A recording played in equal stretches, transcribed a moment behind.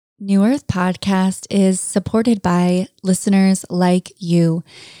New Earth Podcast is supported by listeners like you.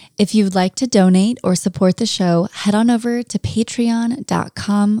 If you'd like to donate or support the show, head on over to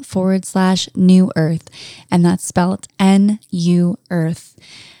patreon.com/New Earth, and that's spelled N-U Earth.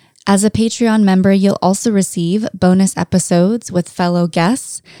 As a Patreon member, you'll also receive bonus episodes with fellow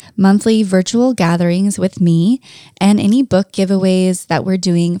guests, monthly virtual gatherings with me, and any book giveaways that we're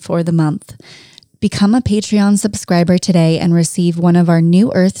doing for the month. Become a Patreon subscriber today and receive one of our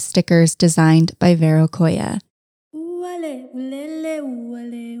New Earth stickers designed by Vero Koya.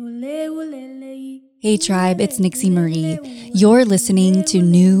 Hey tribe, it's Nixie Marie. You're listening to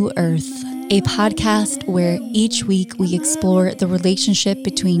New Earth, a podcast where each week we explore the relationship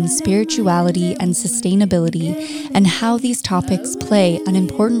between spirituality and sustainability and how these topics play an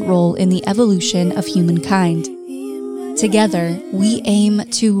important role in the evolution of humankind. Together, we aim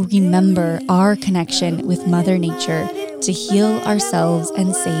to remember our connection with Mother Nature to heal ourselves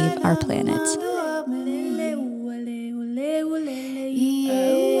and save our planet.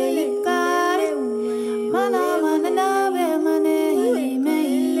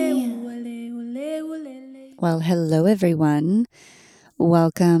 Well, hello everyone.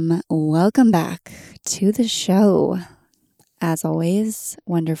 Welcome back to the show. As always,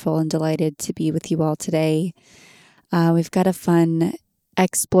 wonderful and delighted to be with you all today. We've got a fun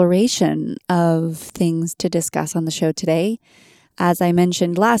exploration of things to discuss on the show today. As I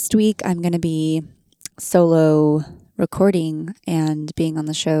mentioned last week, I'm going to be solo recording and being on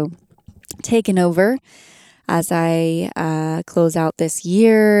the show, taken over as I close out this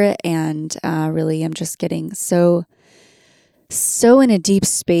year, and really I'm just getting so in a deep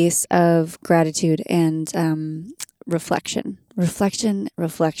space of gratitude and reflection. I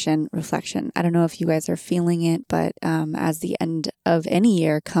don't know if you guys are feeling it, but as the end of any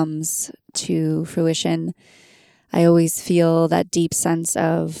year comes to fruition, I always feel that deep sense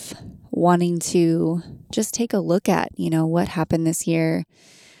of wanting to just take a look at, what happened this year?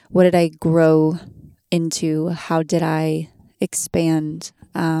 What did I grow into? How did I expand?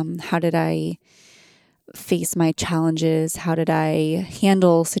 How did I face my challenges? How did I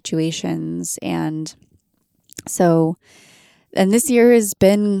handle situations? And this year has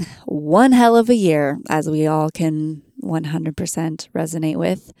been one hell of a year, as we all can 100% resonate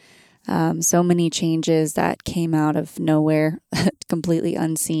with. So many changes that came out of nowhere, completely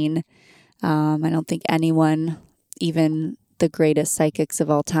unseen. I don't think anyone, even the greatest psychics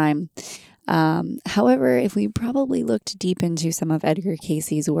of all time. However, if we probably looked deep into some of Edgar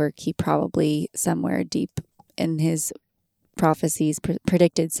Cayce's work, he probably somewhere deep in his prophecies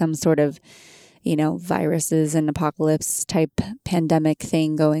predicted some sort of viruses and apocalypse type pandemic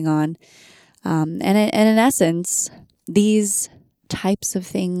thing going on. And in essence, these types of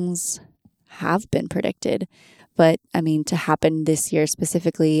things have been predicted. But to happen this year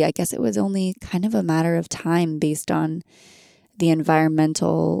specifically, I guess it was only kind of a matter of time based on the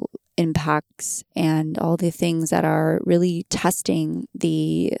environmental impacts and all the things that are really testing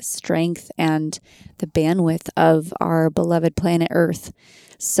the strength and the bandwidth of our beloved planet Earth.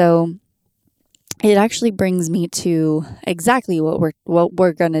 So it actually brings me to exactly what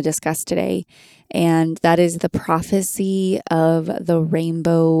we're going to discuss today, and that is the prophecy of the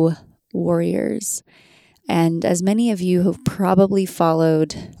Rainbow Warriors. And as many of you have probably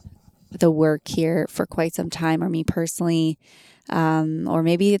followed the work here for quite some time, or me personally, or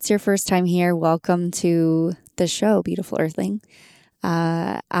maybe it's your first time here, welcome to the show, beautiful Earthling.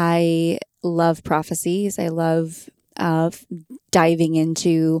 I love prophecies. I love diving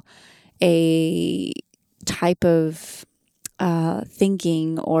into a type of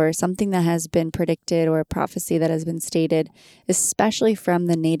thinking or something that has been predicted or a prophecy that has been stated, especially from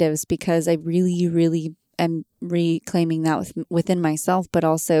the natives, because I really, really am reclaiming that within myself, but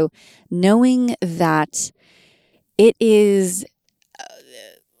also knowing that it is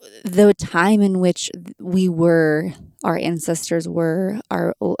the time in which our ancestors were,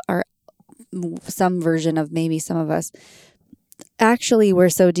 our some version of maybe some of us, actually we're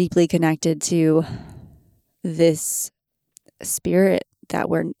so deeply connected to this spirit that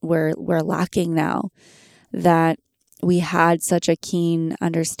we're lacking now, that we had such a keen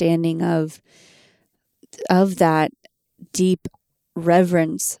understanding of that deep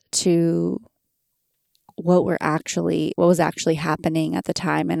reverence to what was actually happening at the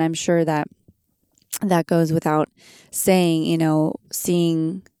time. And I'm sure that goes without saying,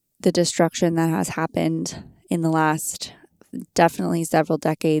 seeing the destruction that has happened in the last definitely several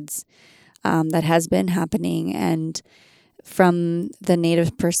decades, that has been happening. And from the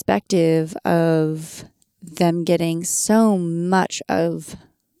native perspective of them getting so much of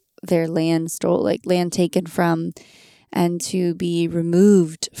their land land taken from and to be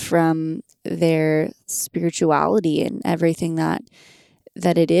removed from their spirituality and everything that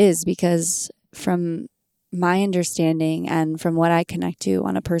it is, because from my understanding and from what I connect to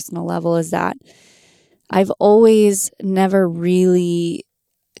on a personal level is that I've always never really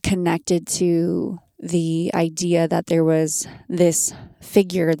connected to the idea that there was this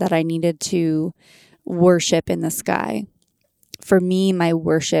figure that I needed to worship in the sky. For me, my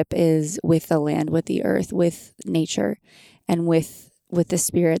worship is with the land, with the earth, with nature, and with the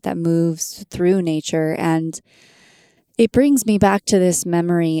spirit that moves through nature. And it brings me back to this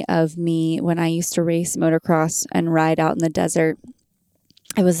memory of me when I used to race motocross and ride out in the desert.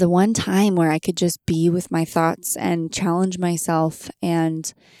 It was the one time where I could just be with my thoughts and challenge myself,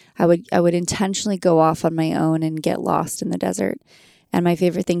 and I would intentionally go off on my own and get lost in the desert. And my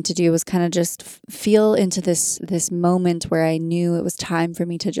favorite thing to do was kind of just feel into this moment where I knew it was time for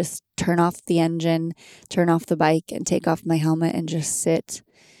me to just turn off the engine, turn off the bike, and take off my helmet and just sit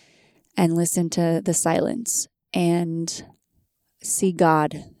and listen to the silence and see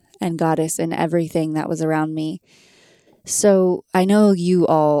God and Goddess in everything that was around me. So I know you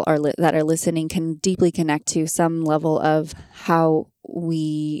all that are listening can deeply connect to some level of how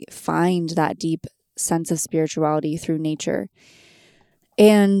we find that deep sense of spirituality through nature.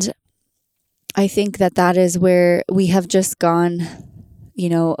 And I think that is where we have just gone,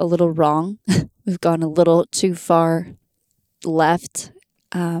 a little wrong. We've gone a little too far left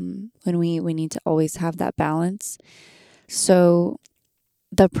when we need to always have that balance. So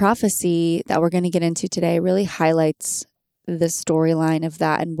the prophecy that we're going to get into today really highlights the storyline of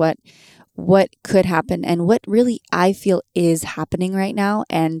that and what could happen and what really I feel is happening right now.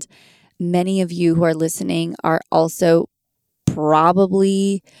 And many of you who are listening are also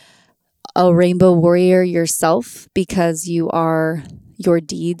probably a rainbow warrior yourself, because your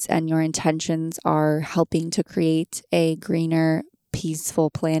deeds and your intentions are helping to create a greener, peaceful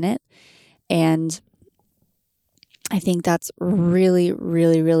planet. And I think that's really,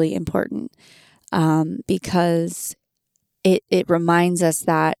 really, really important, because it reminds us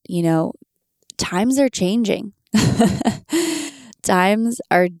that, times are changing. Times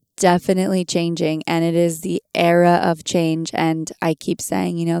are definitely changing, and it is the era of change. And I keep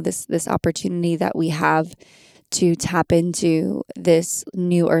saying, this opportunity that we have to tap into this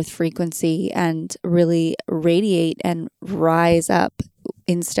new earth frequency and really radiate and rise up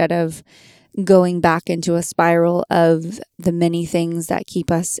instead of going back into a spiral of the many things that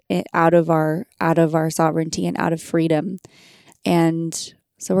keep us out of our sovereignty and out of freedom. And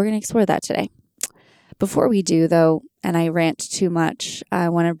so we're going to explore that today. Before we do, though, and I rant too much, I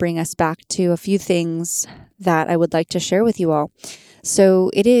want to bring us back to a few things that I would like to share with you all.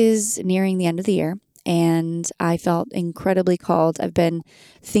 So it is nearing the end of the year, and I felt incredibly called. I've been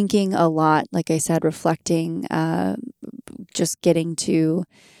thinking a lot, like I said, reflecting, just getting to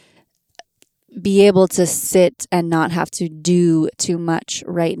be able to sit and not have to do too much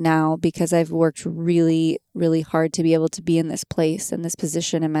right now, because I've worked really, really hard to be able to be in this place and this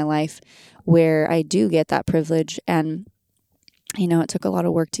position in my life where I do get that privilege. And, it took a lot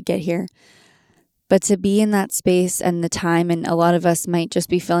of work to get here. But to be in that space and the time, and a lot of us might just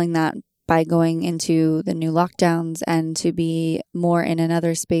be feeling that by going into the new lockdowns and to be more in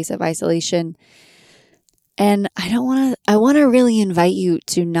another space of isolation. And I want to really invite you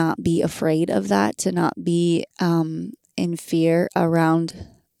to not be afraid of that, to not be in fear around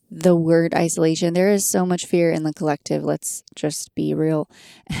the word isolation. There is so much fear in the collective. Let's just be real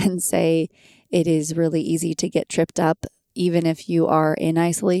and say it is really easy to get tripped up. Even if you are in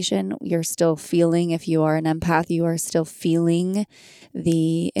isolation, you're still feeling, if you are an empath, you are still feeling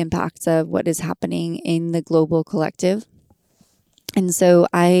the impacts of what is happening in the global collective. And so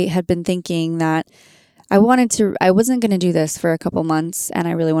I had been thinking that I wasn't going to do this for a couple months, and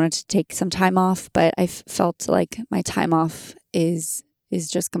I really wanted to take some time off, but I felt like my time off is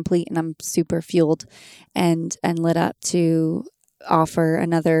just complete, and I'm super fueled and lit up to offer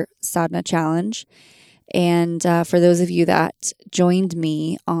another sadhana challenge. And for those of you that joined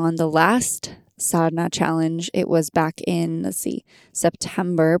me on the last sadhana challenge, it was back in,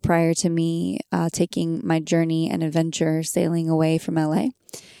 September, prior to me taking my journey and adventure sailing away from LA.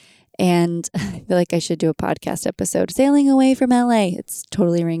 And I feel like I should do a podcast episode, Sailing Away from LA. It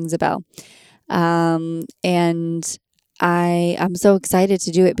totally rings a bell. And I'm so excited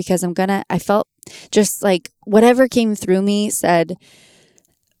to do it because I felt just like whatever came through me said,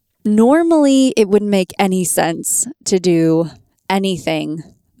 normally it wouldn't make any sense to do anything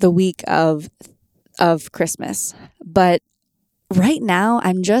the week of Christmas. But right now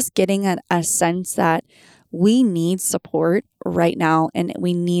I'm just getting a sense that we need support right now, and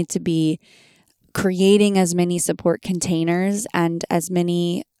we need to be creating as many support containers and as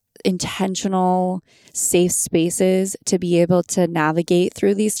many intentional, safe spaces to be able to navigate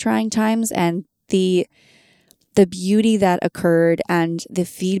through these trying times. And the beauty that occurred and the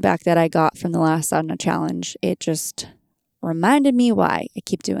feedback that I got from the last Sadhana challenge, it just reminded me why I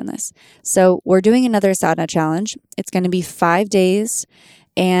keep doing this. So we're doing another Sadhana challenge. It's going to be 5 days,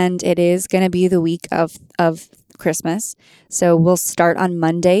 and it is going to be the week of Christmas. So we'll start on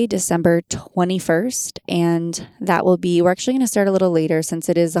Monday, December 21st, and that will be, we're actually going to start a little later since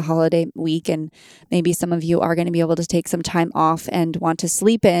it is a holiday week, and maybe some of you are going to be able to take some time off and want to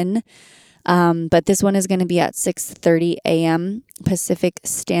sleep in. But this one is going to be at 6:30 a.m. Pacific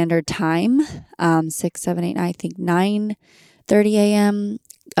Standard Time, 6, 7, 8, I think 9:30 a.m.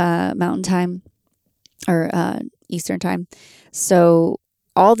 Mountain Time or Eastern Time. So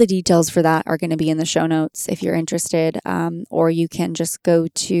all the details for that are going to be in the show notes if you're interested, or you can just go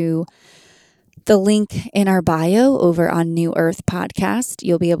to the link in our bio over on New Earth Podcast.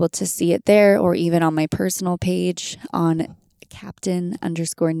 You'll be able to see it there, or even on my personal page on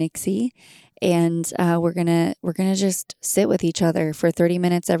Captain_Nixie. And we're gonna just sit with each other for 30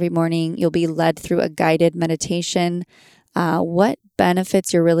 minutes every morning. You'll be led through a guided meditation. What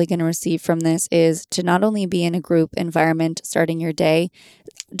benefits you're really going to receive from this is to not only be in a group environment starting your day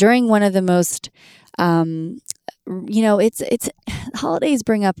during one of the most, it's holidays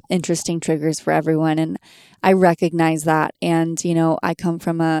bring up interesting triggers for everyone, and I recognize that. And I come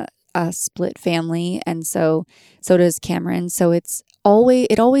from a split family, and so does Cameron. So it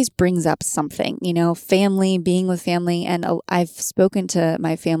always brings up something, family, being with family. And I've spoken to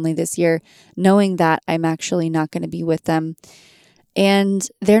my family this year knowing that I'm actually not going to be with them, and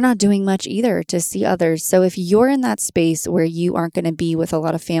they're not doing much either to see others. So if you're in that space where you aren't going to be with a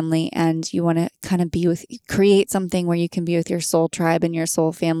lot of family and you want to kind of create something where you can be with your soul tribe and your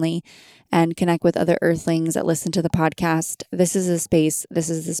soul family and connect with other earthlings that listen to the podcast, this is the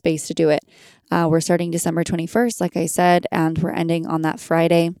space to do it. We're starting December 21st, like I said, and we're ending on that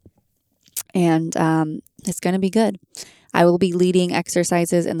Friday. And it's going to be good. I will be leading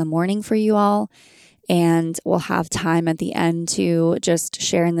exercises in the morning for you all, and we'll have time at the end to just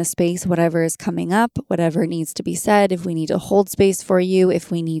share in the space whatever is coming up, whatever needs to be said, if we need to hold space for you,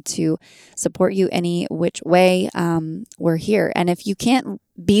 if we need to support you any which way, we're here. And if you can't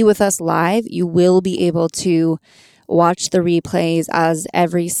be with us live, you will be able to watch the replays, as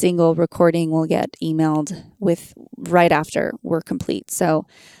every single recording will get emailed with right after we're complete. So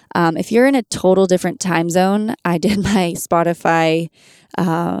if you're in a total different time zone, I did my Spotify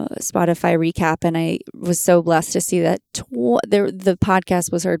recap, and I was so blessed to see that the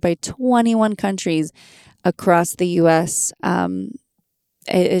podcast was heard by 21 countries across the U.S.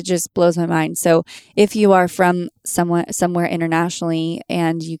 It just blows my mind. So if you are from somewhere internationally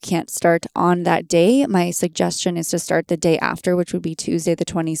and you can't start on that day, my suggestion is to start the day after, which would be Tuesday the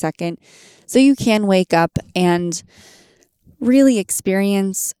 22nd. So you can wake up and really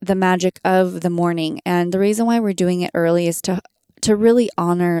experience the magic of the morning. And the reason why we're doing it early is to really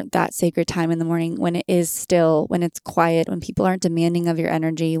honor that sacred time in the morning, when it is still, when it's quiet, when people aren't demanding of your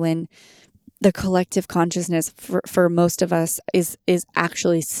energy, when the collective consciousness for most of us is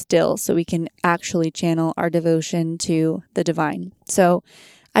actually still, so we can actually channel our devotion to the divine. So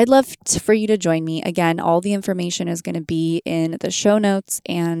I'd love for you to join me. Again, all the information is going to be in the show notes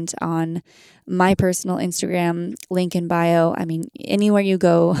and on my personal Instagram, link in bio. I mean, anywhere you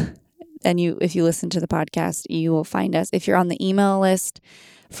go and if you listen to the podcast, you will find us. If you're on the email list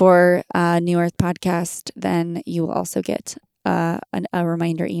for New Earth Podcast, then you will also get a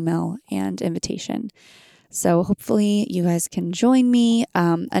reminder email and invitation. So hopefully you guys can join me.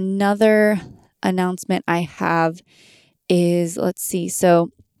 Another announcement I have is,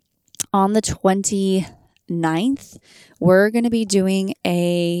 so on the 29th, we're going to be doing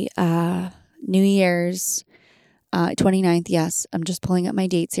a New Year's 29th. Yes, I'm just pulling up my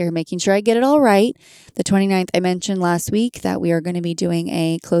dates here, making sure I get it all right. The 29th, I mentioned last week that we are going to be doing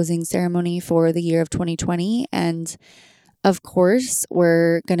a closing ceremony for the year of 2020. And of course,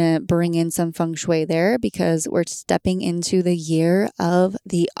 we're going to bring in some feng shui there because we're stepping into the year of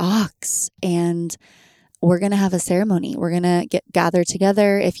the ox, and we're going to have a ceremony. We're going to gather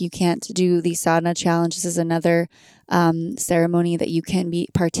together. If you can't do the sadhana challenge, this is another ceremony that you can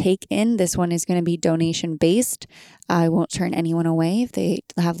partake in. This one is going to be donation based. I won't turn anyone away if they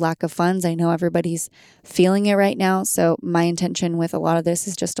have lack of funds. I know everybody's feeling it right now. So my intention with a lot of this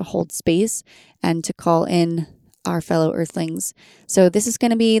is just to hold space and to call in our fellow earthlings. So this is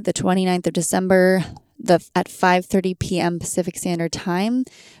going to be the 29th of December, at 5:30 p.m. Pacific Standard Time,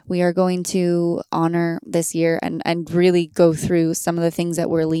 we are going to honor this year and really go through some of the things that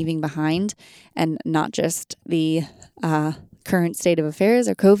we're leaving behind, and not just the current state of affairs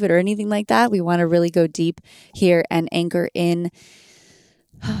or COVID or anything like that. We want to really go deep here and anchor in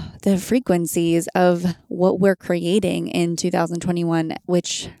the frequencies of what we're creating in 2021,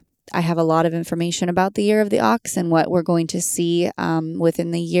 which I have a lot of information about the year of the ox and what we're going to see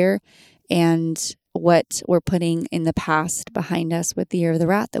within the year, and what we're putting in the past behind us with the year of the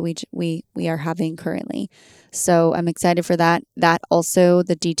rat that we are having currently. So I'm excited for that. That also,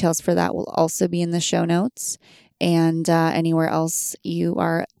 the details for that will also be in the show notes, and anywhere else you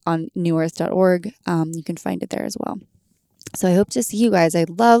are on newearth.org, you can find it there as well. So I hope to see you guys. I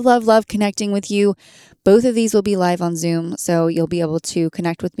love connecting with you. Both of these will be live on Zoom, so you'll be able to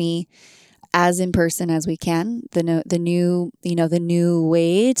connect with me as in person as we can. The new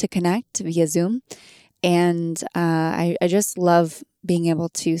way to connect via Zoom, and I just love being able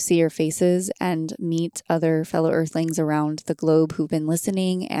to see your faces and meet other fellow Earthlings around the globe who've been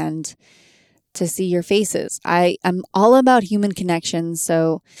listening, and to see your faces. I'm all about human connection,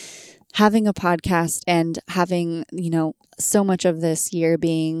 so having a podcast and having, so much of this year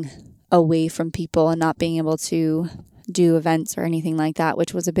being away from people and not being able to do events or anything like that,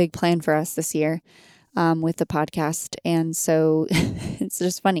 which was a big plan for us this year with the podcast. And so it's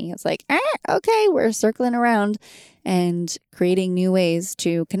just funny. It's like, okay, we're circling around and creating new ways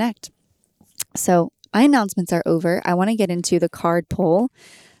to connect. So my announcements are over. I want to get into the card pull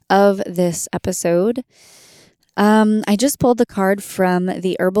of this episode. I just pulled the card from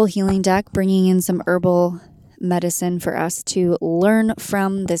the Herbal Healing deck, bringing in some herbal medicine for us to learn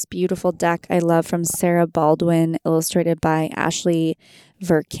from this beautiful deck I love from Sarah Baldwin, illustrated by Ashley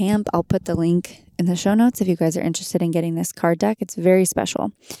Verkamp. I'll put the link in the show notes if you guys are interested in getting this card deck. It's very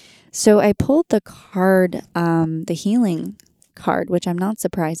special. So I pulled the card, the healing card, which I'm not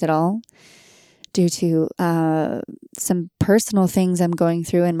surprised at all due to some personal things I'm going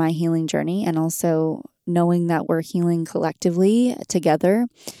through in my healing journey, and also knowing that we're healing collectively together.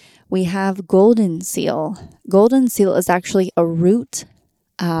 We have Golden Seal. Golden Seal is actually a root,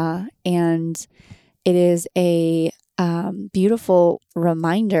 and it is a beautiful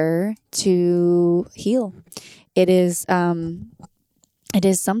reminder to heal. It is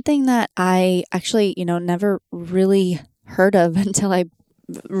something that I actually, never really heard of until I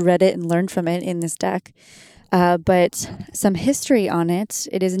read it and learned from it in this deck. But some history on it.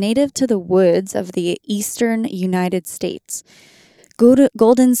 It is native to the woods of the eastern United States.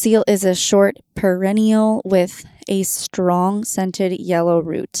 Golden seal is a short perennial with a strong scented yellow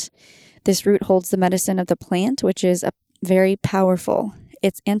root. This root holds the medicine of the plant, which is very powerful.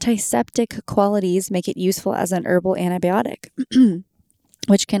 Its antiseptic qualities make it useful as an herbal antibiotic,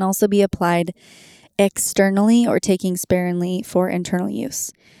 which can also be applied externally or taken sparingly for internal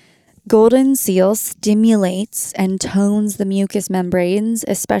use. Golden seal stimulates and tones the mucous membranes,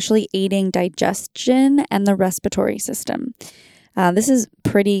 especially aiding digestion and the respiratory system. This is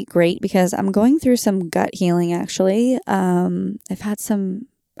pretty great because I'm going through some gut healing, actually. I've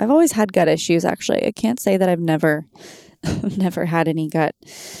always had gut issues, actually. I can't say that I've never had any gut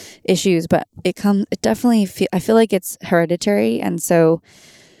issues, but I feel like it's hereditary. And so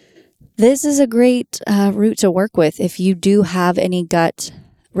this is a great root to work with if you do have any gut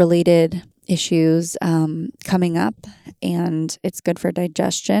related issues coming up, and it's good for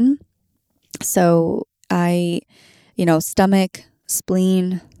digestion. So stomach,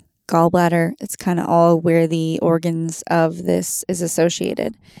 spleen, gallbladder, it's kind of all where the organs of this is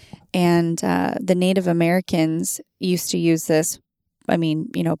associated. And the Native Americans used to use this,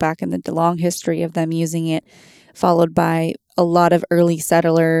 back in the long history of them using it, followed by a lot of early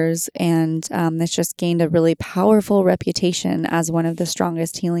settlers, and it's just gained a really powerful reputation as one of the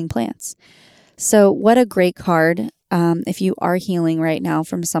strongest healing plants. So what a great card if you are healing right now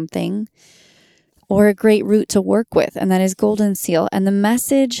from something, or a great root to work with, and that is Golden Seal. And the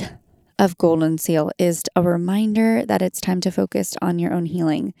message of Golden Seal is a reminder that it's time to focus on your own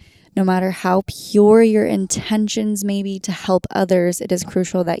healing. No matter how pure your intentions may be to help others, it is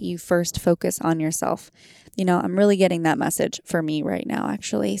crucial that you first focus on yourself. I'm really getting that message for me right now,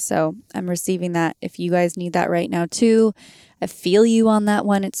 actually. So I'm receiving that. If you guys need that right now too, I feel you on that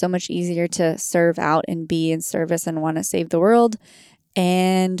one. It's so much easier to serve out and be in service and want to save the world.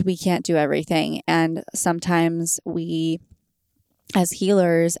 And we can't do everything. And sometimes we, as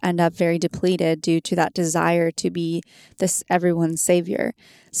healers, end up very depleted due to that desire to be everyone's savior.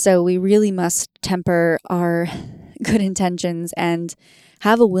 So we really must temper our good intentions and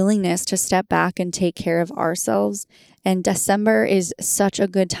have a willingness to step back and take care of ourselves. And December is such a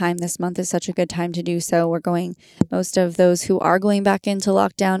good time. This month is such a good time to do so. Most of those who are going back into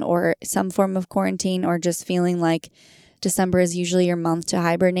lockdown or some form of quarantine, or just feeling like December is usually your month to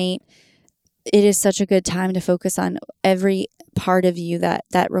hibernate, it is such a good time to focus on every part of you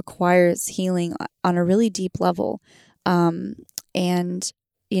that requires healing on a really deep level. And,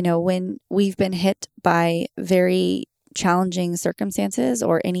 when we've been hit by very challenging circumstances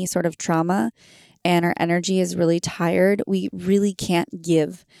or any sort of trauma, and our energy is really tired, we really can't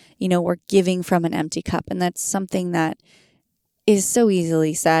give. We're giving from an empty cup. And that's something that is so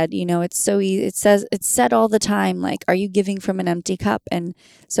easily said. It's so easy. It's said all the time, like, are you giving from an empty cup? And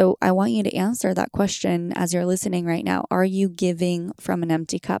so I want you to answer that question as you're listening right now. Are you giving from an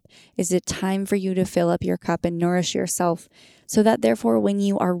empty cup? Is it time for you to fill up your cup and nourish yourself, so that therefore when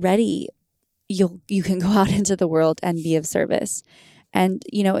you are ready, you can go out into the world and be of service? And,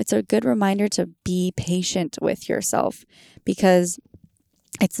 it's a good reminder to be patient with yourself, because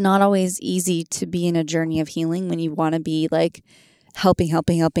it's not always easy to be in a journey of healing when you want to be like helping,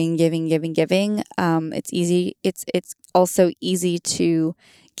 giving. It's easy. It's also easy to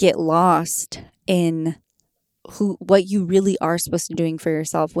get lost in what you really are supposed to be doing for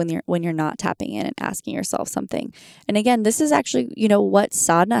yourself when you're not tapping in and asking yourself something. And again, this is actually, what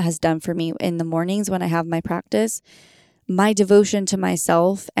sadhana has done for me in the mornings when I have my practice. My devotion to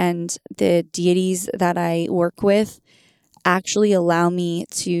myself and the deities that I work with actually allow me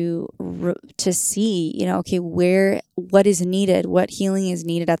to see, okay, what is needed, what healing is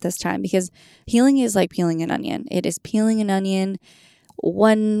needed at this time. Because healing is like peeling an onion. It is peeling an onion.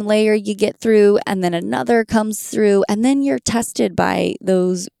 One layer you get through, and then another comes through, and then you're tested by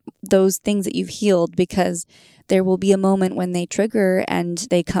those things that you've healed, because there will be a moment when they trigger and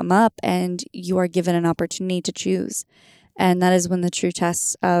they come up, and you are given an opportunity to choose. And that is when the true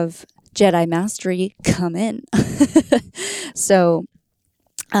tests of Jedi mastery come in. So,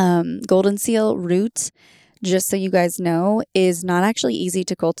 golden seal root, just so you guys know, is not actually easy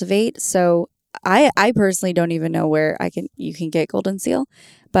to cultivate. So I personally don't even know where you can get golden seal,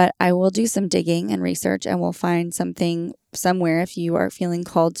 but I will do some digging and research, and we'll find something somewhere if you are feeling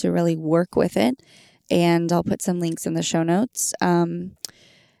called to really work with it. And I'll put some links in the show notes. And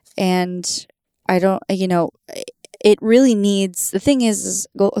I don't, it really needs, the thing is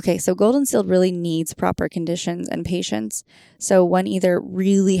so golden seal really needs proper conditions and patience. So one either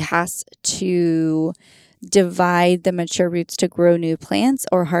really has to divide the mature roots to grow new plants,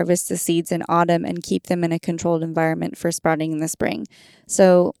 or harvest the seeds in autumn and keep them in a controlled environment for sprouting in the spring.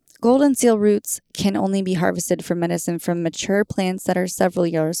 So golden seal roots can only be harvested for medicine from mature plants that are several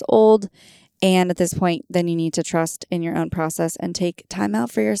years old. And at this point, then you need to trust in your own process and take time out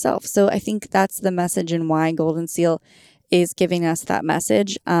for yourself. So I think that's the message, and why golden seal is giving us that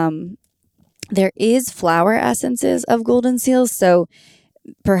message. There is flower essences of golden seal, so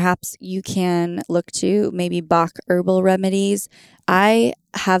perhaps you can look to maybe Bach herbal remedies. I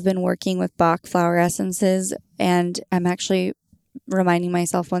have been working with Bach flower essences, and I'm actually reminding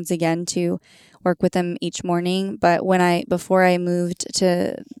myself once again to work with them each morning. But before I moved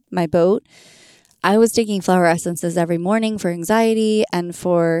to my boat, I was taking flower essences every morning for anxiety and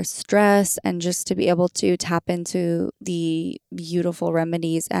for stress, and just to be able to tap into the beautiful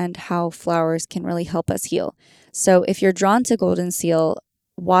remedies and how flowers can really help us heal. So if you're drawn to golden seal,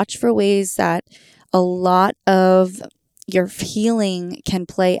 watch for ways that a lot of your healing can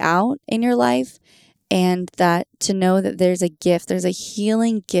play out in your life, and that to know that there's a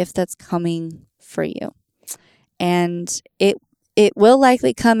healing gift that's coming for you. And it will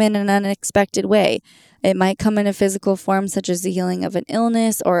likely come in an unexpected way. It might come in a physical form, such as the healing of an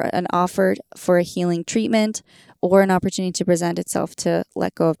illness, or an offer for a healing treatment, or an opportunity to present itself to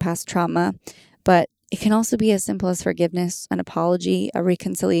let go of past trauma. But it can also be as simple as forgiveness, an apology, a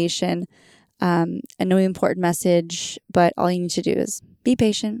reconciliation, a no important message. But all you need to do is be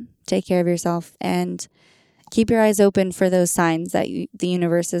patient, take care of yourself, and keep your eyes open for those signs that the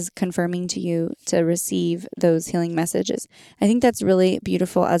universe is confirming to you to receive those healing messages. I think that's really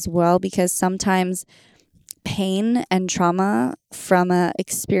beautiful as well, because sometimes pain and trauma from an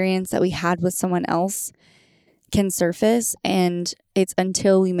experience that we had with someone else can surface, and it's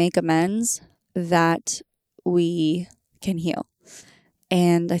until we make amends that we can heal.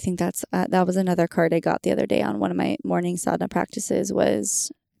 And I think that was another card I got the other day on one of my morning sadhana practices, was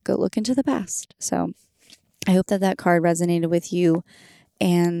go look into the past. So I hope that card resonated with you,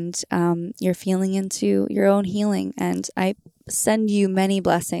 and you're feeling into your own healing. And I send you many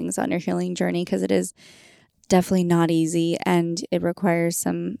blessings on your healing journey, because it is definitely not easy, and it requires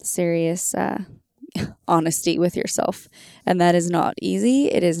some serious honesty with yourself. And that is not easy.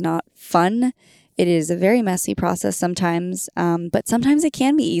 It is not fun. It is a very messy process sometimes, but sometimes it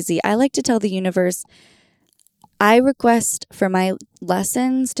can be easy. I like to tell the universe, I request for my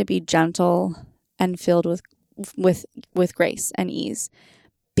lessons to be gentle and filled with grace and ease.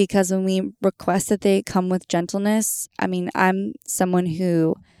 Because when we request that they come with gentleness, I mean, I'm someone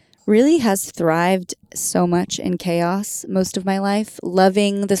who really has thrived so much in chaos most of my life,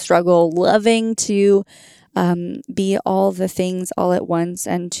 loving the struggle, loving to be all the things all at once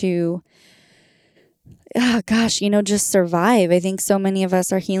and to, just survive. I think so many of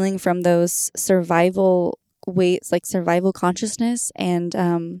us are healing from those survival ways, like survival consciousness and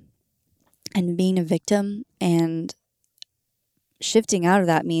being a victim, and shifting out of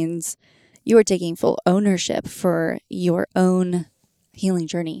that means you are taking full ownership for your own healing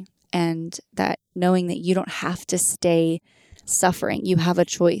journey, and that knowing that you don't have to stay suffering. You have a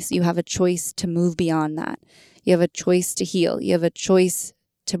choice. You have a choice to move beyond that. You have a choice to heal. You have a choice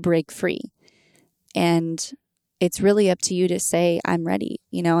to break free. And it's really up to you to say, I'm ready,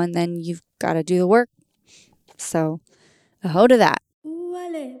 and then you've got to do the work. So, a ho to that.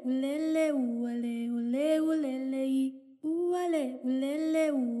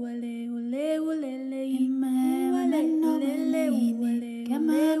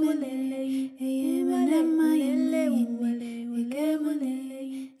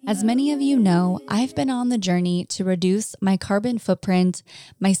 As many of you know, I've been on the journey to reduce my carbon footprint,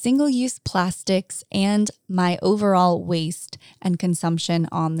 my single-use plastics, and my overall waste and consumption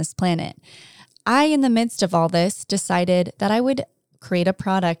on this planet. I, in the midst of all this, decided that I would create a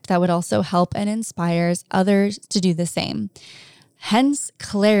product that would also help and inspires others to do the same. Hence,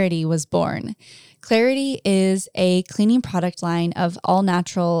 Clarity was born. Clarity is a cleaning product line of all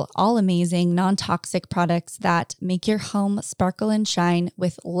natural, all amazing, non-toxic products that make your home sparkle and shine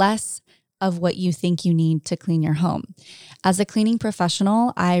with less of what you think you need to clean your home. As a cleaning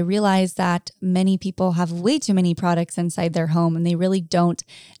professional, I realize that many people have way too many products inside their home, and they really don't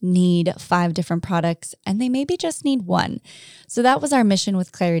need 5 different products, and they maybe just need 1. So that was our mission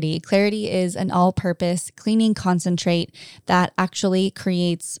with Clarity. Clarity is an all-purpose cleaning concentrate that actually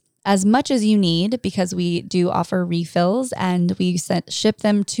creates as much as you need, because we do offer refills, and we ship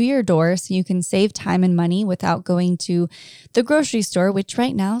them to your door so you can save time and money without going to the grocery store, which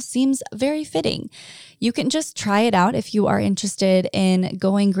right now seems very fitting. You can just try it out if you are interested in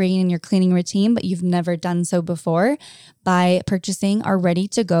going green in your cleaning routine, but you've never done so before, by purchasing our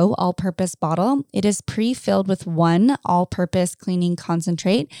ready-to-go all-purpose bottle. It is pre-filled with 1 all-purpose cleaning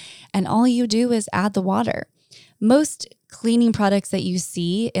concentrate, and all you do is add the water. Most cleaning products that you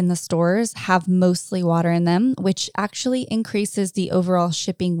see in the stores have mostly water in them, which actually increases the overall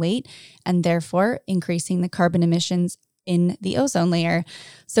shipping weight and therefore increasing the carbon emissions in the ozone layer.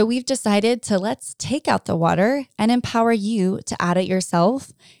 So we've decided to let's take out the water and empower you to add it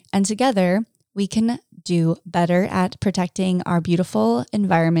yourself. And together we can do better at protecting our beautiful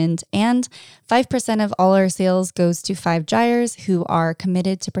environment. And 5% of all our sales goes to 5 Gyres who are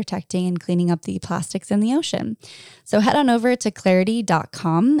committed to protecting and cleaning up the plastics in the ocean. So head on over to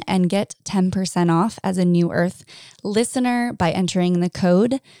clarity.com and get 10% off as a New Earth listener by entering the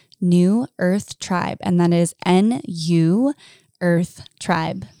code New Earth Tribe. And that is NU Earth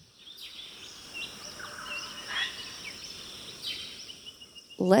Tribe.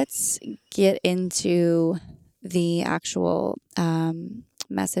 Let's get into the actual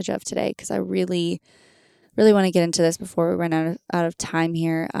message of today, because I really want to get into this before we run out of time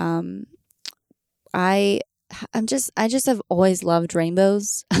here. I just have always loved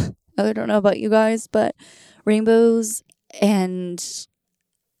rainbows. I don't know about you guys, but rainbows, and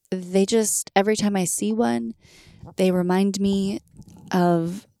they just, every time I see one, they remind me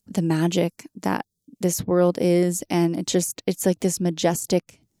of the magic that this world is, and it's like this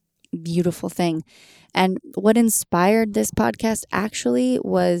majestic, beautiful thing. And what inspired this podcast actually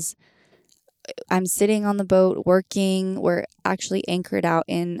was, I'm sitting on the boat working. We're actually anchored out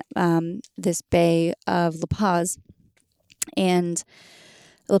in this bay of La Paz,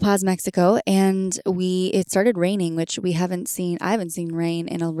 Mexico, and it started raining, which I haven't seen rain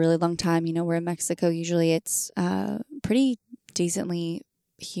in a really long time. We're in Mexico, usually it's pretty decently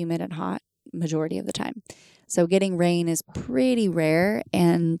humid and hot majority of the time. So getting rain is pretty rare,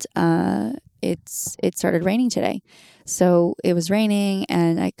 and it started raining today. So it was raining,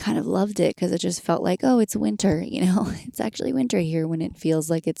 and I kind of loved it because it just felt like, oh, it's winter, It's actually winter here when it feels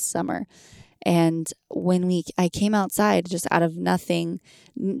like it's summer. And when I came outside just out of nothing,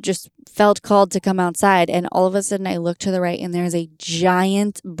 just felt called to come outside, and all of a sudden I looked to the right, and there's a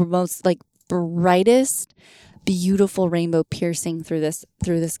giant, most brightest, beautiful rainbow piercing through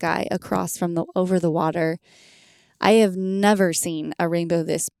the sky across from over the water. I have never seen a rainbow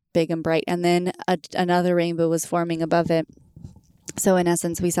this big and bright. And then another rainbow was forming above it. So in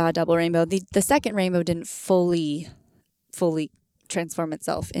essence, we saw a double rainbow. The second rainbow didn't fully transform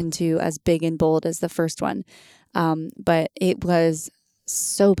itself into as big and bold as the first one. But it was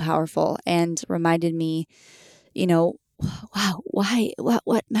so powerful and reminded me, wow,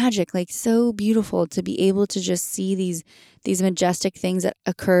 what magic, like so beautiful to be able to just see these majestic things that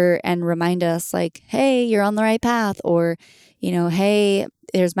occur and remind us like, hey, you're on the right path, or, hey,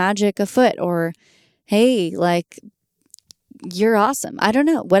 there's magic afoot, or hey, like, you're awesome. I don't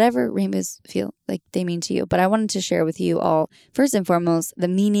know, whatever rainbows feel like they mean to you. But I wanted to share with you all, first and foremost, the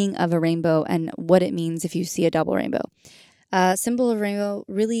meaning of a rainbow and what it means if you see a double rainbow. Symbol of rainbow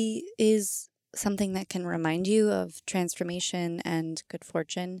really is something that can remind you of transformation and good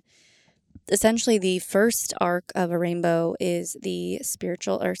fortune. Essentially, the first arc of a rainbow is the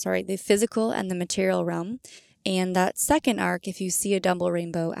physical and the material realm. And that second arc, if you see a double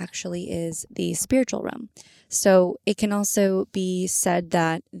rainbow, actually is the spiritual realm. So it can also be said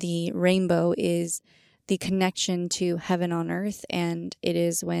that the rainbow is the connection to heaven on earth, and it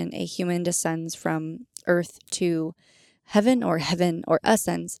is when a human descends from earth to heaven or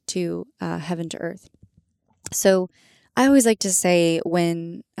ascends to heaven to earth. So I always like to say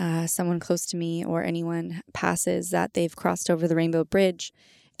when someone close to me or anyone passes that they've crossed over the rainbow bridge.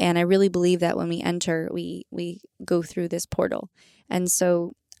 And I really believe that when we enter, we go through this portal. And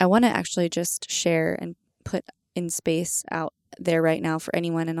so I want to actually just share and put in space out there right now for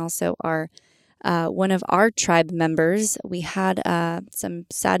anyone, and also one of our tribe members. We had some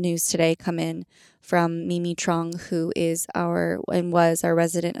sad news today come in from Mimi Trong, who was our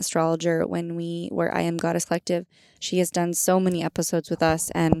resident astrologer when we were I Am Goddess Collective. She has done so many episodes with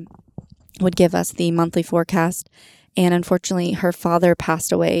us and would give us the monthly forecast. And unfortunately, her father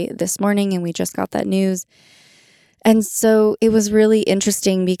passed away this morning, and we just got that news. And so it was really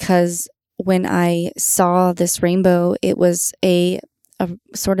interesting because when I saw this rainbow, it was a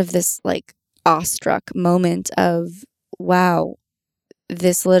sort of this like awestruck moment of, wow,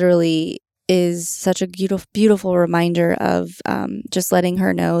 this literally is such a beautiful reminder of just letting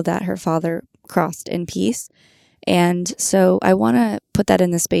her know that her father crossed in peace. And so I want to put that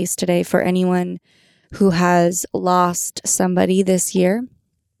in the space today for anyone who has lost somebody this year,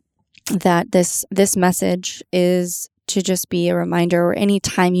 that this message is to just be a reminder, or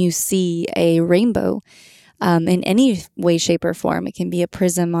anytime you see a rainbow in any way, shape, or form. It can be a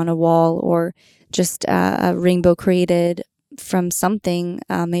prism on a wall, or just a rainbow created from something,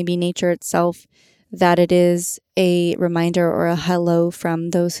 maybe nature itself, that it is a reminder or a hello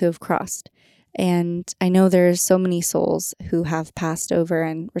from those who have crossed. And I know there's so many souls who have passed over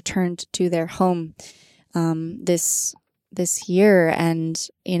and returned to their home this year, and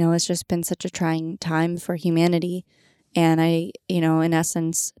it's just been such a trying time for humanity. And I, in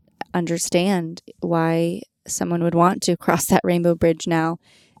essence, understand why someone would want to cross that rainbow bridge now.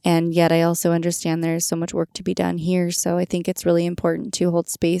 And yet I also understand there's so much work to be done here. So I think it's really important to hold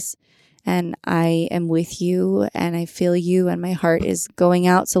space. And I am with you, and I feel you, and my heart is going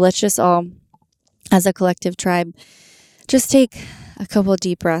out. So let's just all, as a collective tribe, just take a couple of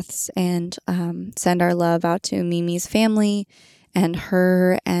deep breaths and send our love out to Mimi's family and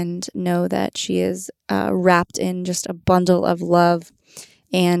her, and know that she is wrapped in just a bundle of love.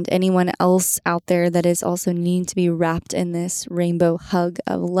 And anyone else out there that is also needing to be wrapped in this rainbow hug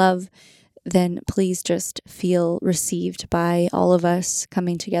of love, then please just feel received by all of us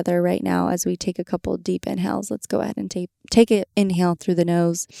coming together right now as we take a couple deep inhales. Let's go ahead and take an inhale through the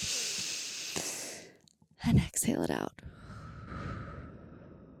nose and exhale it out.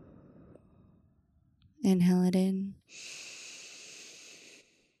 Inhale it in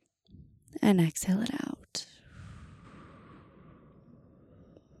and exhale it out.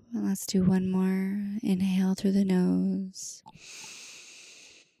 And let's do one more. Inhale through the nose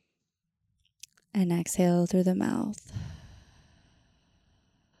and exhale through the mouth.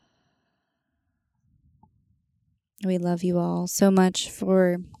 We love you all so much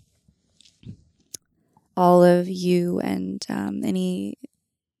for all of you, and any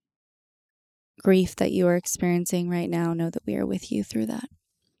grief that you are experiencing right now. Know that we are with you through that.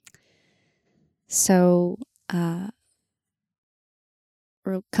 So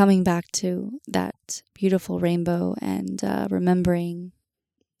we're coming back to that beautiful rainbow and remembering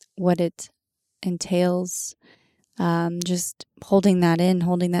what it entails, just holding that in,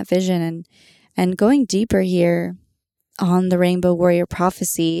 holding that vision, and going deeper here on the Rainbow Warrior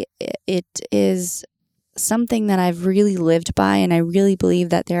Prophecy. It is something that I've really lived by, and I really believe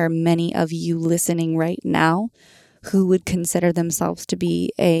that there are many of you listening right now who would consider themselves to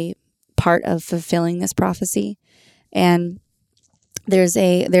be a part of fulfilling this prophecy. And there's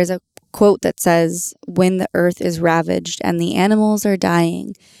a quote that says, "When the earth is ravaged and the animals are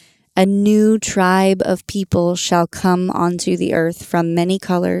dying, a new tribe of people shall come onto the earth from many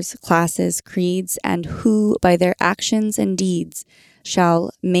colors, classes, creeds, and who by their actions and deeds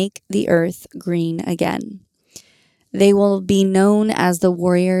shall make the earth green again. They will be known as the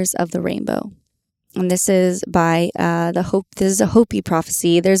warriors of the rainbow." And this is by this is a Hopi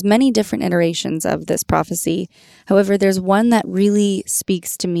prophecy. There's many different iterations of this prophecy. However, there's one that really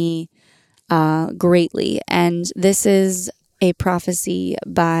speaks to me greatly. And this is a prophecy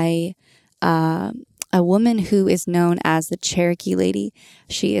by a woman who is known as the Cherokee Lady.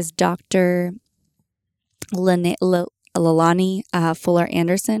 She is Dr. Leilani Fuller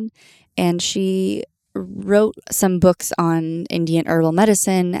Anderson, and she wrote some books on Indian herbal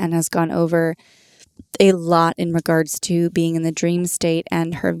medicine and has gone over a lot in regards to being in the dream state.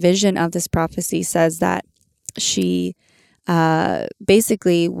 And her vision of this prophecy says that she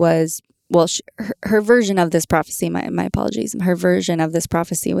basically was, her version of this prophecy, my apologies, her version of this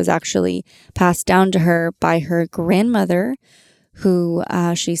prophecy was actually passed down to her by her grandmother, who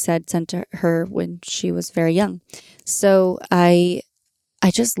she said sent to her when she was very young. So I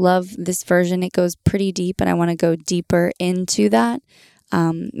just love this version. It goes pretty deep, and I want to go deeper into that,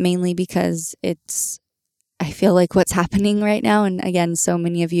 mainly because I feel like what's happening right now. And again, so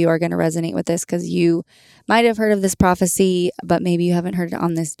many of you are going to resonate with this because you might have heard of this prophecy, but maybe you haven't heard it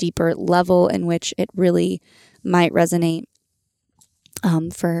on this deeper level in which it really might resonate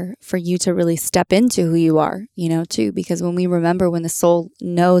for you to really step into who you are, too. Because when the soul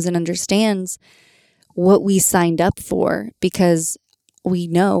knows and understands what we signed up for, because we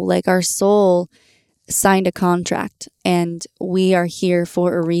know, like, our soul signed a contract and we are here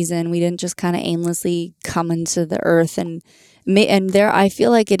for a reason. We didn't just kind of aimlessly come into the earth, and there, I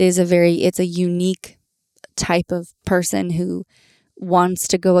feel like it's a unique type of person who wants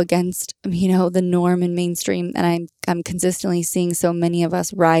to go against, the norm and mainstream. And I'm consistently seeing so many of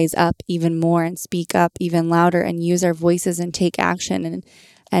us rise up even more and speak up even louder and use our voices and take action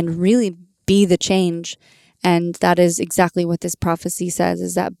and really be the change. And that is exactly what this prophecy says,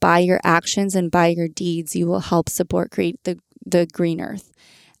 is that by your actions and by your deeds, you will help create the green earth.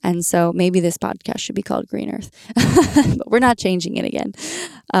 And so maybe this podcast should be called Green Earth, but we're not changing it again.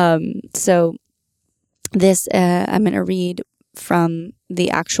 So this, I'm going to read from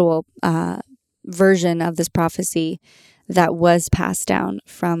the actual version of this prophecy that was passed down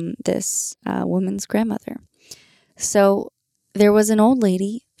from this woman's grandmother. So there was an old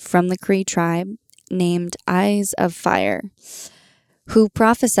lady from the Cree tribe named Eyes of Fire, who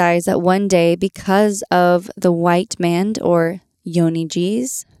prophesied that one day, because of the white man or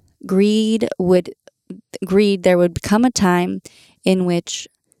Yoniji's greed, there would become a time in which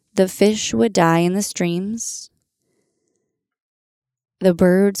the fish would die in the streams, the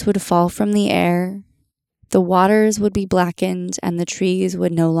birds would fall from the air, the waters would be blackened, and the trees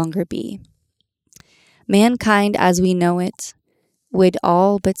would no longer be. Mankind as we know it would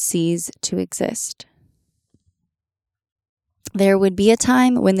all but cease to exist. There would be a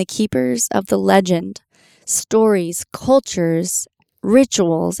time when the keepers of the legend, stories, cultures,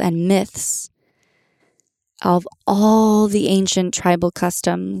 rituals, and myths of all the ancient tribal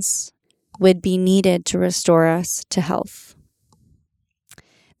customs would be needed to restore us to health.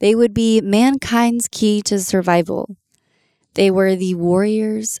 They would be mankind's key to survival. They were the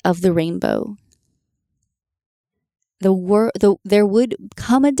warriors of the rainbow. There would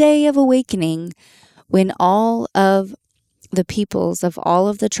come a day of awakening when all of the peoples of all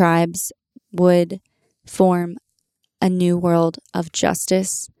of the tribes would form a new world of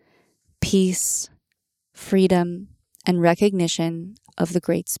justice, peace, freedom, and recognition of the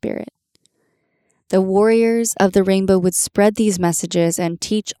Great Spirit. The warriors of the rainbow would spread these messages and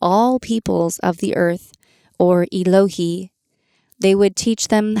teach all peoples of the earth, or Elohi. They would teach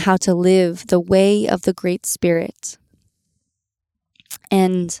them how to live the way of the Great Spirit.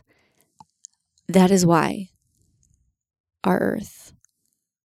 And that is why our earth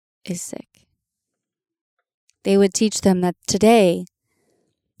is sick. They would teach them that today,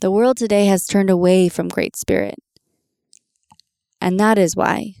 the world today has turned away from Great Spirit. And that is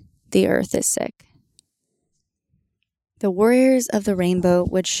why the earth is sick. The warriors of the rainbow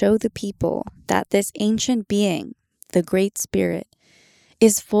would show the people that this ancient being, the Great Spirit,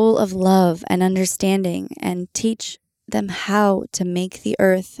 is full of love and understanding, and teach them how to make the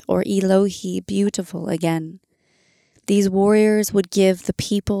earth, or Elohi, beautiful again. These warriors would give the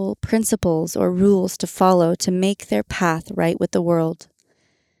people principles or rules to follow to make their path right with the world.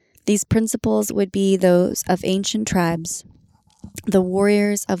 These principles would be those of ancient tribes. The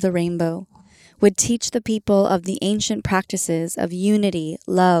warriors of the rainbow would teach the people of the ancient practices of unity,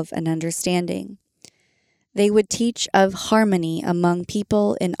 love, and understanding. They would teach of harmony among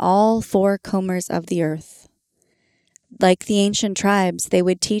people in all four corners of the earth. Like the ancient tribes, they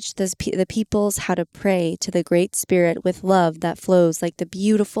would teach the peoples how to pray to the Great Spirit with love that flows like the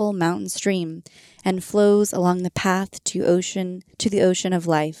beautiful mountain stream and flows along the path to the ocean of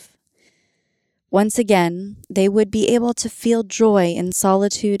life. Once again, they would be able to feel joy in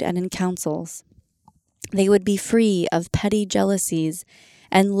solitude and in councils. They would be free of petty jealousies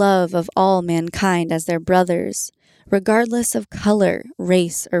and love of all mankind as their brothers, regardless of color,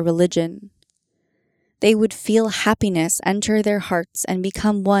 race, or religion. They would feel happiness enter their hearts and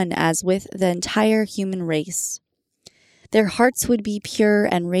become one as with the entire human race. Their hearts would be pure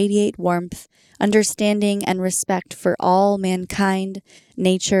and radiate warmth, understanding, and respect for all mankind,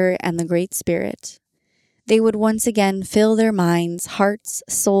 nature, and the Great Spirit. They would once again fill their minds, hearts,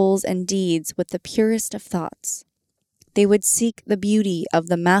 souls, and deeds with the purest of thoughts. They would seek the beauty of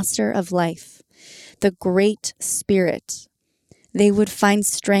the Master of Life, the Great Spirit. They would find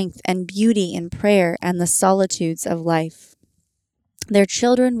strength and beauty in prayer and the solitudes of life. Their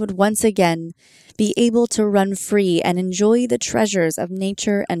children would once again be able to run free and enjoy the treasures of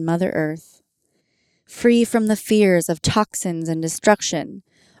nature and Mother Earth, free from the fears of toxins and destruction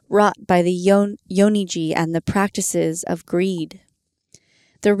wrought by the Yoniji and the practices of greed.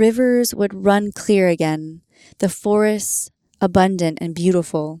 The rivers would run clear again, the forests abundant and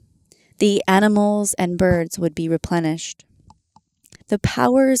beautiful. The animals and birds would be replenished. The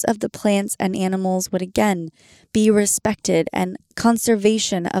powers of the plants and animals would again be respected, and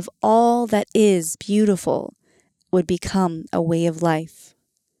conservation of all that is beautiful would become a way of life.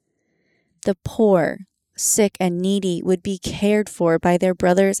 The poor, sick, and needy would be cared for by their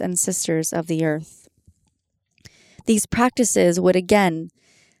brothers and sisters of the earth. These practices would again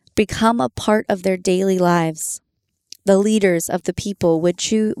become a part of their daily lives. The leaders of the people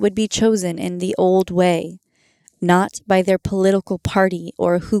would be chosen in the old way, not by their political party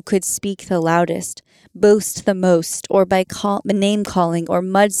or who could speak the loudest, boast the most, or by name-calling or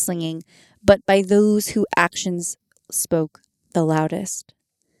mudslinging, but by those whose actions spoke the loudest.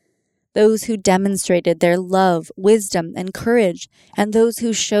 Those who demonstrated their love, wisdom, and courage, and those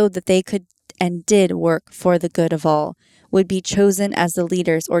who showed that they could and did work for the good of all, would be chosen as the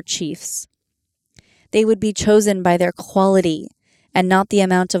leaders or chiefs. They would be chosen by their quality and not the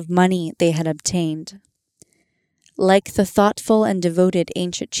amount of money they had obtained. Like the thoughtful and devoted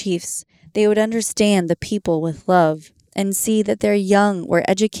ancient chiefs, they would understand the people with love and see that their young were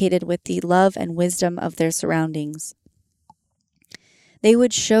educated with the love and wisdom of their surroundings. They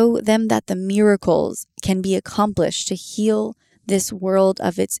would show them that the miracles can be accomplished to heal this world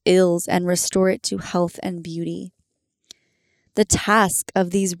of its ills and restore it to health and beauty. The task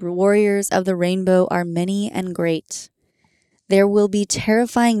of these warriors of the rainbow are many and great. There will be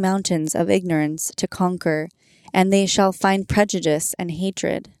terrifying mountains of ignorance to conquer, and they shall find prejudice and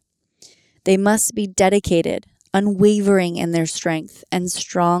hatred. They must be dedicated, unwavering in their strength, and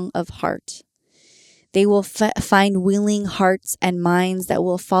strong of heart. They will find willing hearts and minds that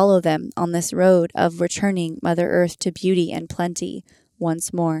will follow them on this road of returning Mother Earth to beauty and plenty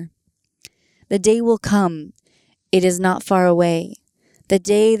once more. The day will come, it is not far away, the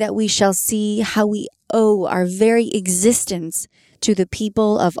day that we shall see how we owe our very existence to the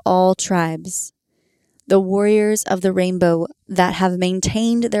people of all tribes. The warriors of the rainbow that have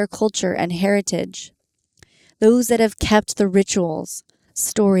maintained their culture and heritage. Those that have kept the rituals,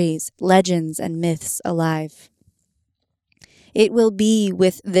 stories, legends, and myths alive. It will be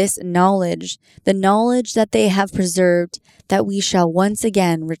with this knowledge, the knowledge that they have preserved, that we shall once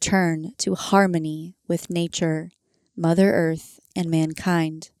again return to harmony with nature, Mother Earth, and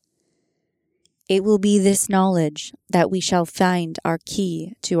mankind. It will be this knowledge that we shall find our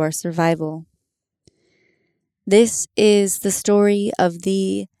key to our survival. This is the story of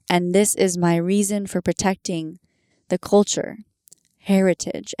thee, and this is my reason for protecting the culture,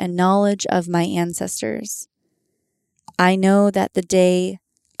 heritage, and knowledge of my ancestors. I know that the day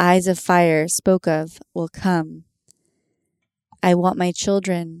Eyes of Fire spoke of will come. I want my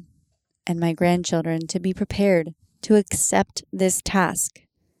children and my grandchildren to be prepared to accept this task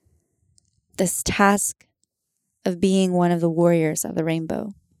of being one of the warriors of the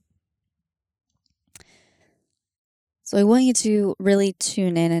rainbow. So I want you to really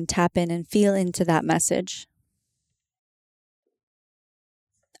tune in and tap in and feel into that message.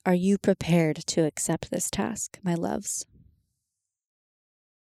 Are you prepared to accept this task, my loves?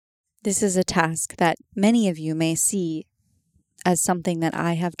 This is a task that many of you may see as something that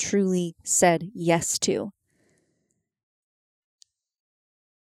I have truly said yes to.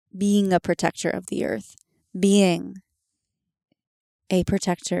 Being a protector of the earth, being a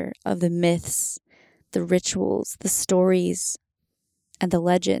protector of the myths, the rituals, the stories, and the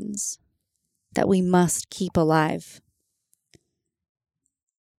legends that we must keep alive.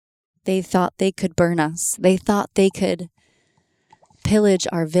 They thought they could burn us. They thought they could pillage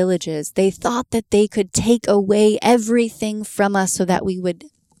our villages. They thought that they could take away everything from us so that we would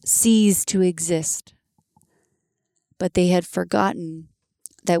cease to exist. But they had forgotten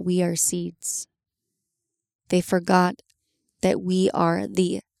that we are seeds. They forgot that we are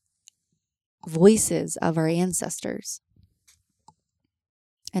the voices of our ancestors.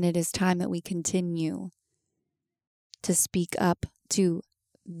 And it is time that we continue to speak up, to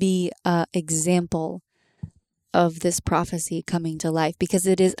be an example of this prophecy coming to life, because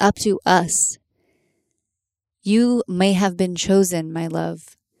it is up to us. You may have been chosen, my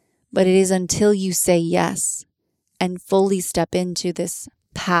love, but it is until you say yes and fully step into this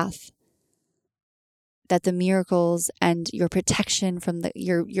path that the miracles and your protection from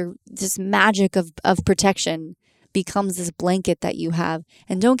your this magic of protection becomes this blanket that you have.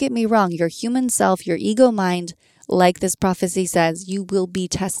 And don't get me wrong, your human self, your ego mind, like this prophecy says, you will be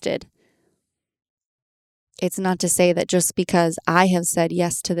tested. It's not to say that just because I have said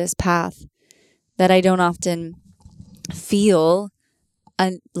yes to this path, that I don't often feel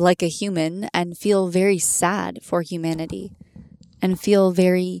like a human and feel very sad for humanity and feel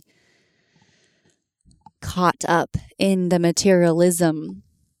very caught up in the materialism.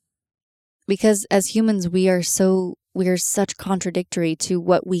 Because as humans, we are such contradictory to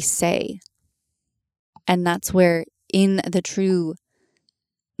what we say. And that's where, in the true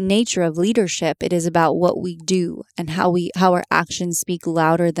nature of leadership, it is about what we do and how our actions speak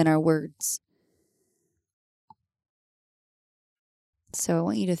louder than our words. So I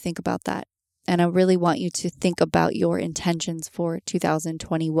want you to think about that. And I really want you to think about your intentions for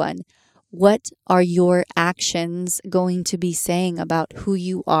 2021. What are your actions going to be saying about who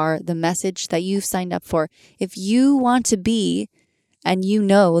you are, the message that you've signed up for? If you want to be, and you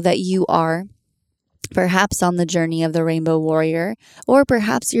know that you are perhaps on the journey of the Rainbow Warrior, or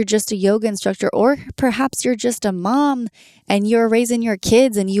perhaps you're just a yoga instructor, or perhaps you're just a mom and you're raising your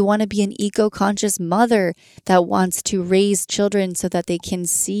kids and you want to be an eco-conscious mother that wants to raise children so that they can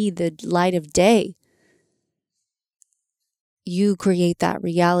see the light of day. You create that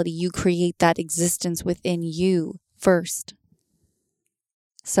reality. You create that existence within you first.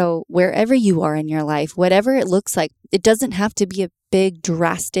 So wherever you are in your life, whatever it looks like, it doesn't have to be a big,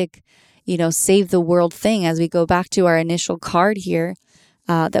 drastic, save the world thing, as we go back to our initial card here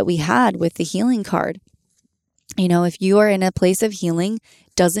that we had with the healing card. If you are in a place of healing,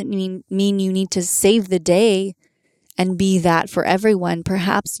 doesn't mean you need to save the day and be that for everyone.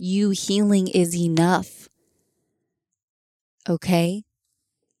 Perhaps you healing is enough. Okay?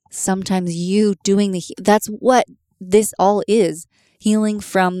 Sometimes you doing that's what this all is. Healing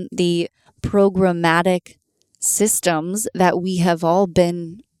from the programmatic systems that we have all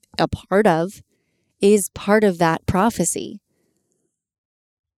been a part of is part of that prophecy.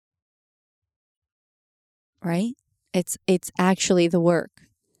 Right? It's actually the work.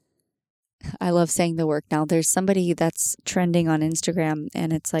 I love saying the work now. There's somebody that's trending on Instagram,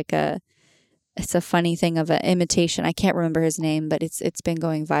 and it's like it's a funny thing of an imitation. I can't remember his name, but it's been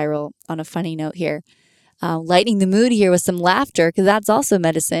going viral on a funny note here. Lightening the mood here with some laughter, because that's also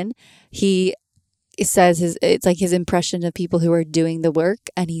medicine. He says it's like his impression of people who are doing the work,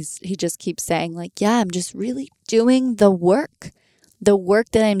 and he just keeps saying like, yeah, I'm just really doing the work. The work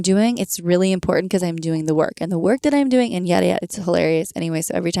that I'm doing, it's really important because I'm doing the work. And the work that I'm doing, and yada, it's hilarious. Anyway,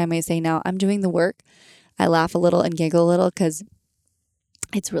 so every time I say now I'm doing the work, I laugh a little and giggle a little because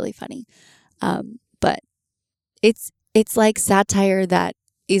it's really funny. But it's like satire that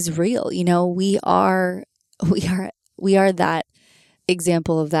is real. We are that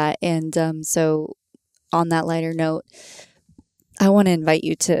example of that. And so on that lighter note, I want to invite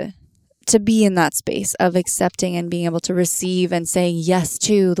you to be in that space of accepting and being able to receive and saying yes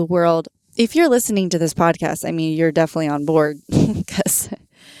to the world. If you're listening to this podcast, I mean, you're definitely on board, because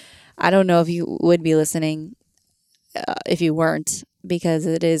I don't know if you would be listening if you weren't, because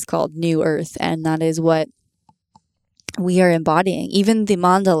it is called New Earth, and that is what we are embodying. Even the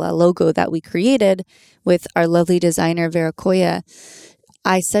mandala logo that we created with our lovely designer, Vera Koya,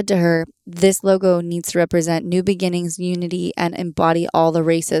 I said to her, this logo needs to represent new beginnings, unity, and embody all the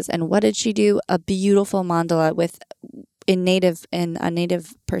races. And what did she do? A beautiful mandala with in a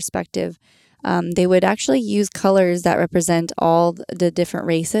native perspective, they would actually use colors that represent all the different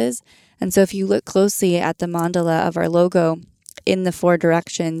races. And so if you look closely at the mandala of our logo, in the 4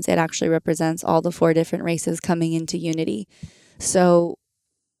 directions, it actually represents all the 4 different races coming into unity. So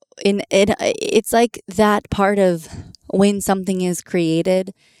it's like that part of when something is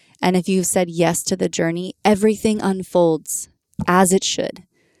created, and if you've said yes to the journey, everything unfolds as it should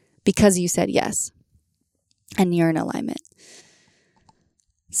because you said yes and you're in alignment.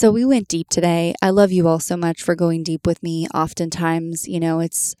 So we went deep today. I love you all so much for going deep with me. Oftentimes,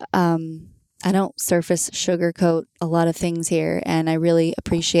 it's I don't sugarcoat a lot of things here, and I really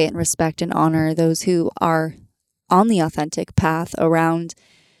appreciate and respect and honor those who are on the authentic path around,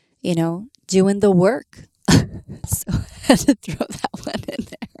 doing the work. So I had to throw that one in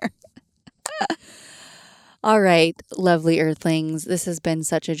there. All right, lovely earthlings. This has been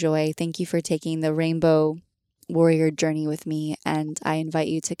such a joy. Thank you for taking the Rainbow Warrior journey with me, and I invite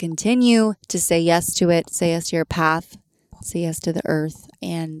you to continue to say yes to it, say yes to your path, say yes to the earth,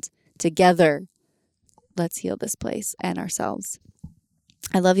 and together, let's heal this place and ourselves.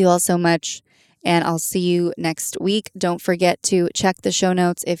 I love you all so much, and I'll see you next week. Don't forget to check the show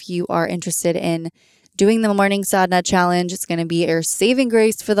notes if you are interested in doing the morning sadhana challenge. It's going to be our saving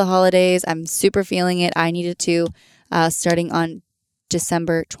grace for the holidays. I'm super feeling it. I needed to, starting on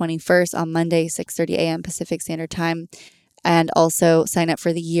December 21st on Monday, 6:30 a.m. Pacific Standard Time. And also sign up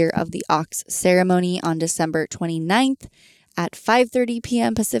for the Year of the Ox ceremony on December 29th at 5:30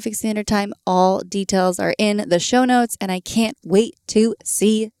 p.m. Pacific Standard Time. All details are in the show notes, and I can't wait to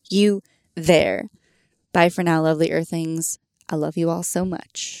see you there. Bye for now, lovely earthlings. I love you all so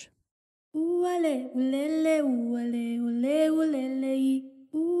much.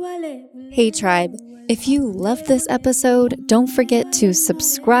 Hey tribe, if you love this episode, don't forget to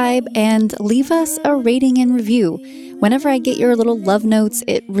subscribe and leave us a rating and review. Whenever I get your little love notes,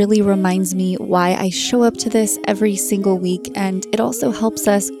 it really reminds me why I show up to this every single week, and it also helps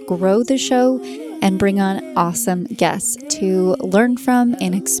us grow the show and bring on awesome guests to learn from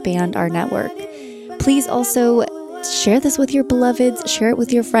and expand our network. Please also share this with your beloveds, share it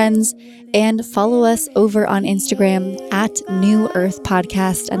with your friends, and follow us over on Instagram at New Earth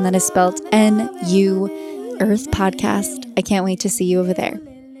Podcast, and that is spelled NU Earth Podcast. I can't wait to see you over there.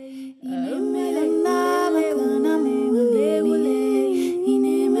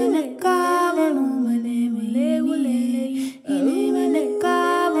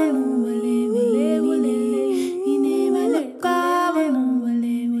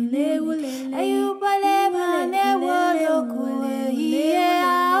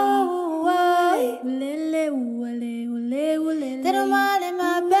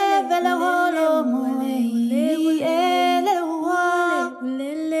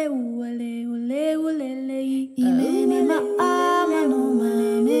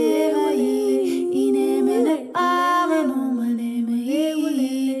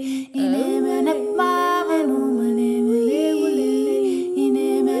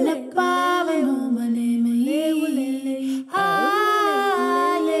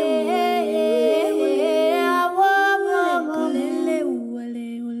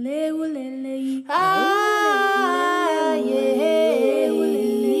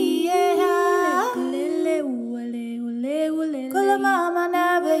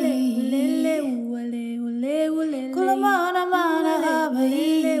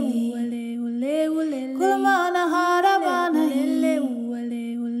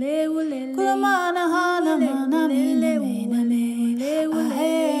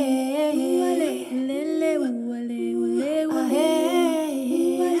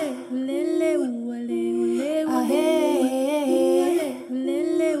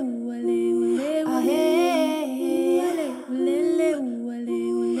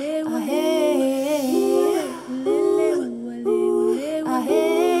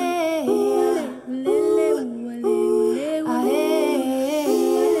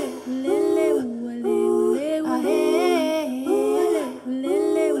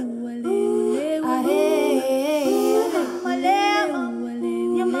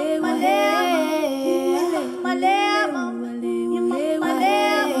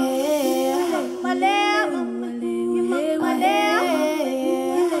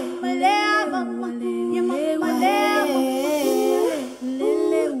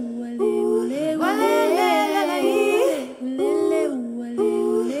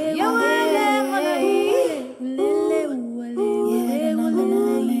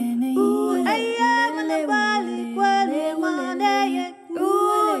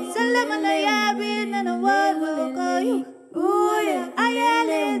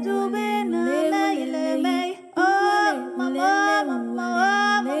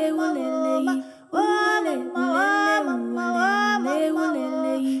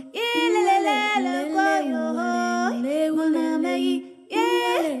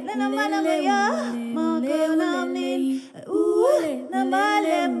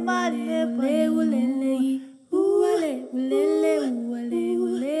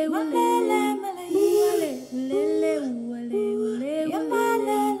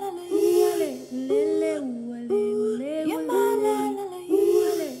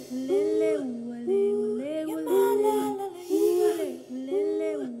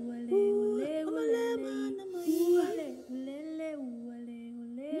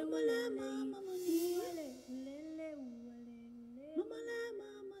 Mama.